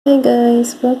Hey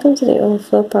guys, welcome to the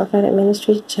Overflow Prophetic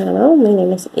Ministry channel. My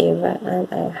name is Ava and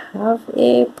I have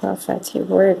a prophetic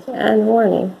word and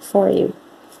warning for you.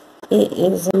 It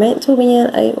is meant to be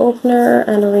an eye opener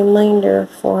and a reminder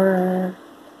for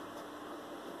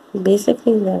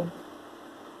basically the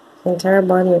entire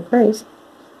body of Christ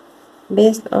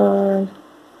based on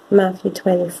Matthew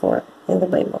 24 in the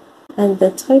Bible. And the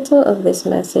title of this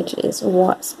message is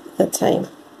What's the Time?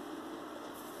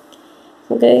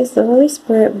 Guys, the Holy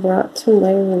Spirit brought to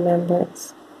my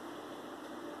remembrance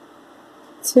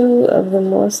two of the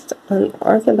most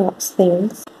unorthodox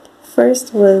things.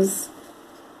 First was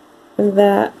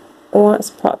that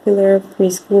once popular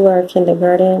preschool or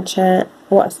kindergarten chant,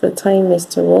 "What's the time,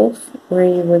 Mr. Wolf?" where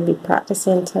you would be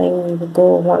practicing time. We would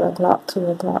go 1 o'clock, 2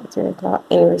 o'clock, 3 o'clock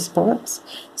in response.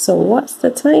 So, what's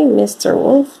the time, Mr.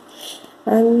 Wolf?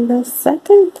 And the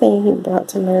second thing he brought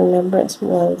to my remembrance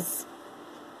was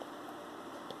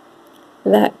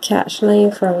that catch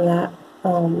line from that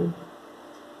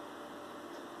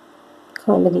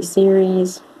comedy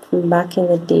series from back in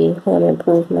the day, Home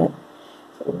Improvement,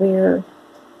 where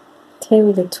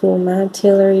Tim the Toolman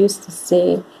Taylor used to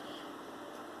say,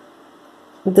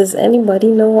 "Does anybody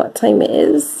know what time it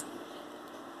is?"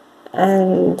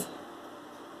 And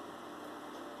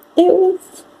it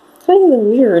was kind of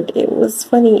weird. It was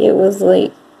funny. It was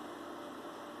like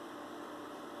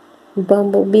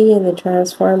Bumblebee and the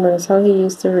Transformers, how he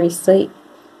used to recite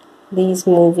these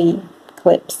movie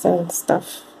clips and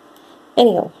stuff.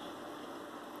 Anyhow,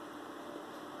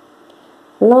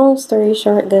 long story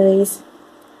short, guys,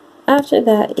 after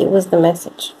that, it was the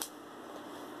message.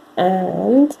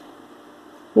 And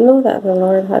know that the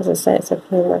Lord has a sense of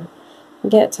humor.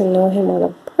 Get to know Him on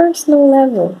a personal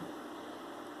level.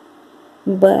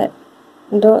 But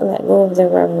don't let go of the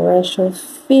reverential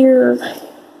fear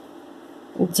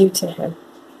due to Him.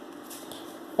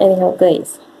 Anyhow,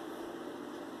 guys,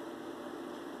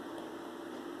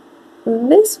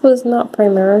 this was not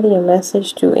primarily a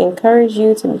message to encourage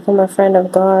you to become a friend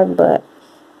of God, but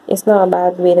it's not a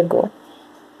bad way to go.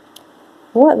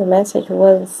 What the message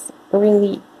was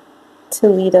really to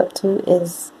lead up to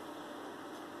is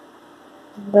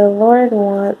the Lord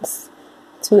wants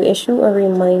to issue a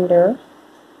reminder,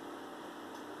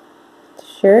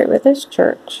 share it with His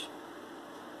church,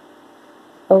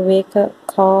 a wake-up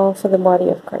call for the body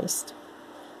of Christ.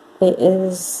 It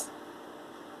is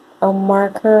a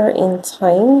marker in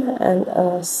time and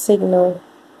a signal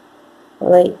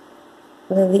like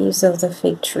the leaves of the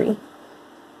fig tree.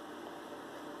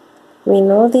 We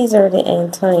know these are the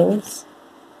end times,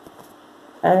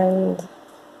 and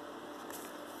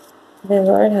the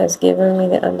Lord has given me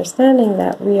the understanding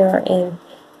that we are in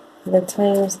the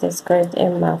times described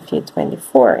in Matthew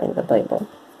 24 in the Bible.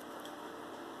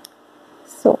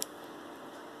 So,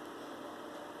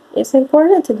 it's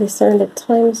important to discern the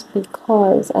times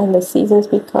because and the seasons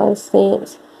because,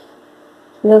 saints,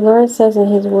 the Lord says in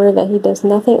His word that He does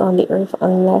nothing on the earth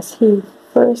unless He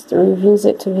first reveals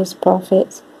it to His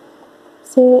prophets.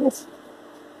 Saints,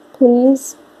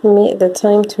 please make the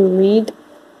time to read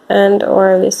and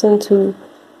or listen to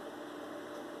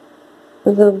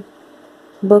the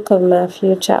book of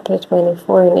Matthew chapter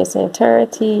 24 in its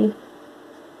entirety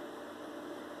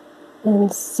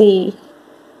and see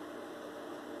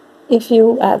if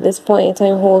you at this point in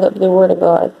time hold up the Word of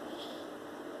God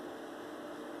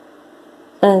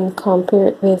and compare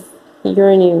it with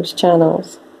your news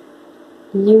channels.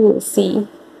 You will see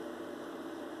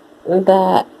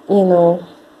that,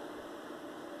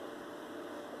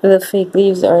 the fake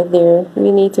leaves are there.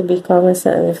 We need to be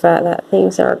cognizant of the fact that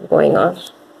things are going on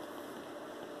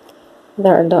that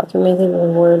are documented in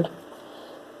the Word.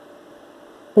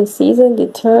 The season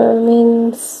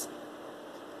determines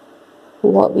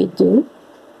what we do,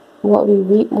 what we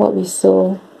reap, what we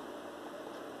sow,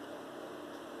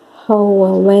 how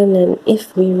and when and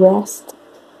if we rest,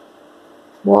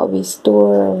 what we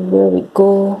store, where we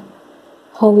go,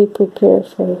 how we prepare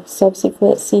for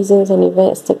subsequent seasons and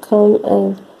events to come,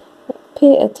 and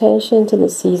pay attention to the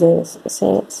seasons,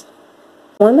 saints.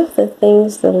 One of the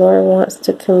things the Lord wants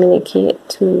to communicate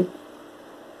to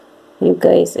you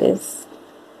guys is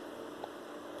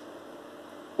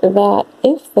that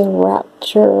if the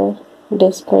rapture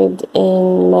described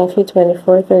in Matthew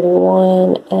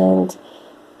 24:31 and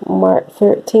Mark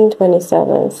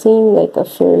 13:27 seem like a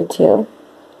fairy tale,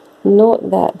 note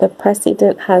that the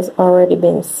precedent has already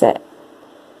been set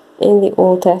in the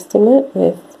Old Testament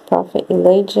with Prophet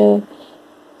Elijah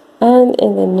and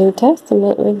in the New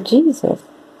Testament with Jesus.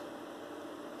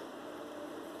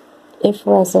 If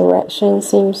resurrection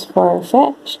seems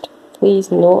far-fetched,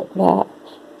 please note that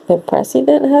the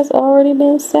precedent has already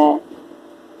been set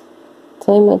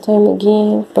time and time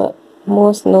again, but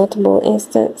most notable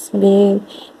instance being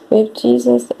with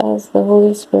Jesus, as the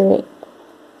Holy Spirit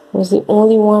was the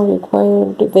only one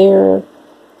required there.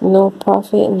 No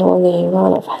prophet, no laying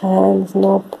on of hands,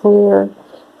 no prayer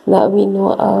that we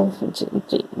know of.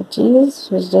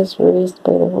 Jesus was just raised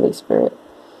by the Holy Spirit.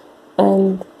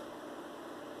 And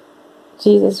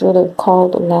Jesus would have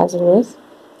called Lazarus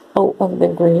out of the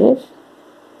grave.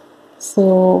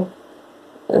 So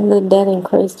the dead in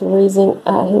Christ raising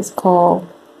at his call,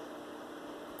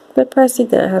 the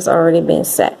precedent has already been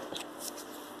set.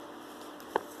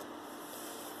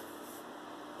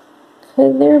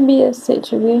 Could there be a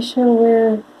situation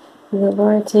where the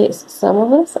Lord takes some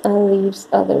of us and leaves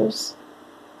others?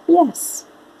 Yes.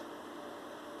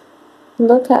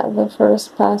 Look at the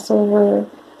first Passover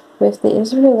with the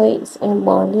Israelites in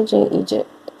bondage in Egypt.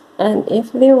 And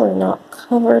if they were not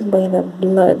covered by the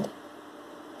blood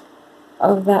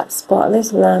of that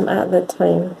spotless lamb at the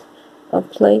time,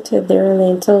 applied to their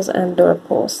lintels and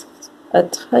doorposts, a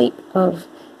type of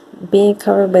being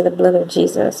covered by the blood of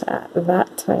Jesus at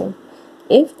that time.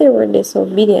 If they were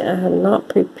disobedient and had not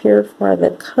prepared for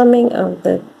the coming of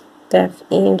the death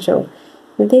angel,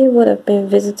 they would have been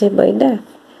visited by death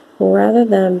rather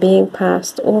than being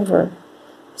passed over.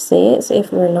 Saints,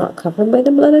 if we're not covered by the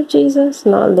blood of Jesus,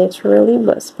 not literally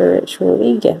but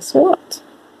spiritually, guess what?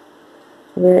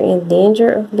 We're in danger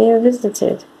of being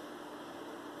visited.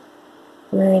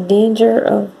 We're in danger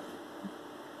of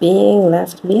being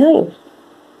left behind.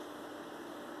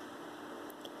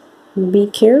 Be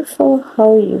careful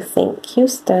how you think you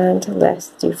stand,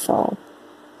 lest you fall.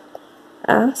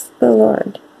 Ask the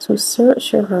Lord to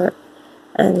search your heart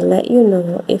and let you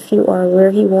know if you are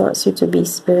where He wants you to be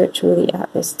spiritually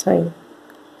at this time.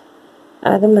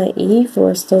 Adam and Eve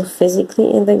were still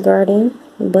physically in the garden,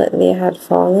 but they had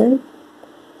fallen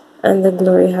and the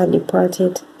glory had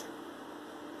departed.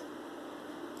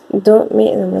 Don't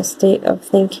make the mistake of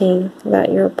thinking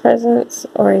that your presence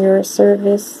or your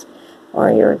service or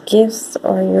your gifts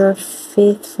or your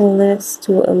faithfulness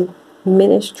to a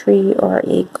ministry or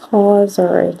a cause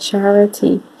or a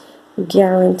charity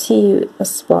guarantee you a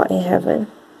spot in heaven.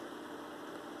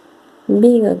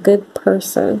 Being a good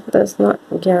person does not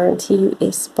guarantee you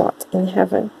a spot in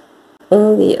heaven.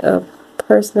 Only a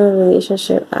personal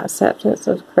relationship acceptance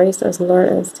of Christ as Lord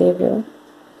and Savior,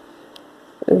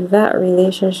 that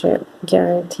relationship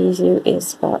guarantees you a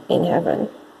spot in heaven.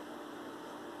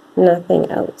 Nothing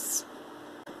else.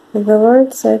 The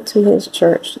Lord said to His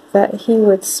church that He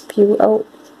would spew out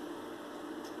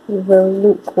the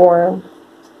lukewarm,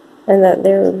 and that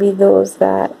there would be those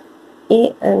that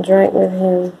ate and drank with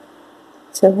Him,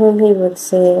 to whom He would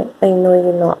say, I know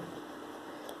you not.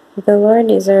 The Lord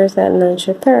desires that none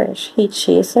should perish. He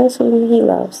chastens whom He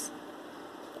loves.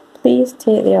 Please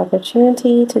take the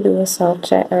opportunity to do a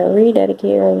self-check and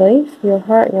rededicate your life, your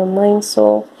heart, your mind,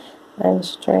 soul, and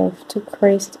strength to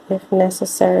Christ if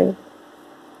necessary.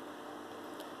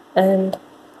 And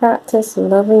practice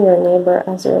loving your neighbor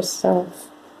as yourself.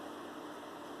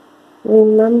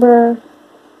 Remember,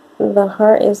 the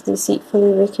heart is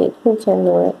deceitfully wicked. Who can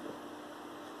know it?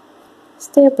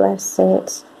 Stay blessed,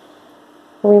 saints.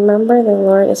 Remember, the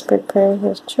Lord is preparing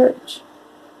His church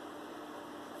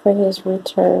for His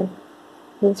return.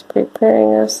 He's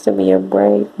preparing us to be a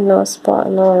bride, no spot,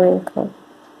 no wrinkle.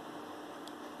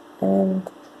 And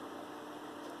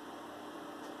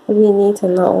we need to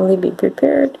not only be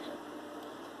prepared,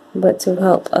 but to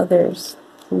help others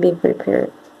be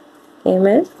prepared.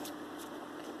 Amen?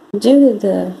 Due to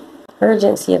the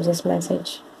urgency of this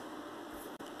message,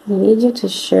 I need you to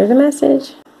share the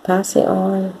message, pass it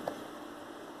on,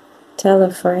 tell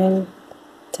a friend,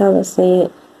 tell a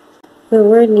saint. The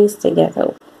word needs to get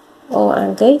out. Oh,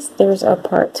 and guys, there's a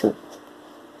part 2.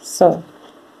 So,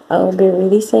 I'll be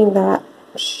releasing that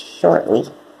shortly,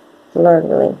 Lord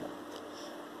willing.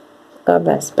 God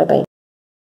bless. Bye-bye.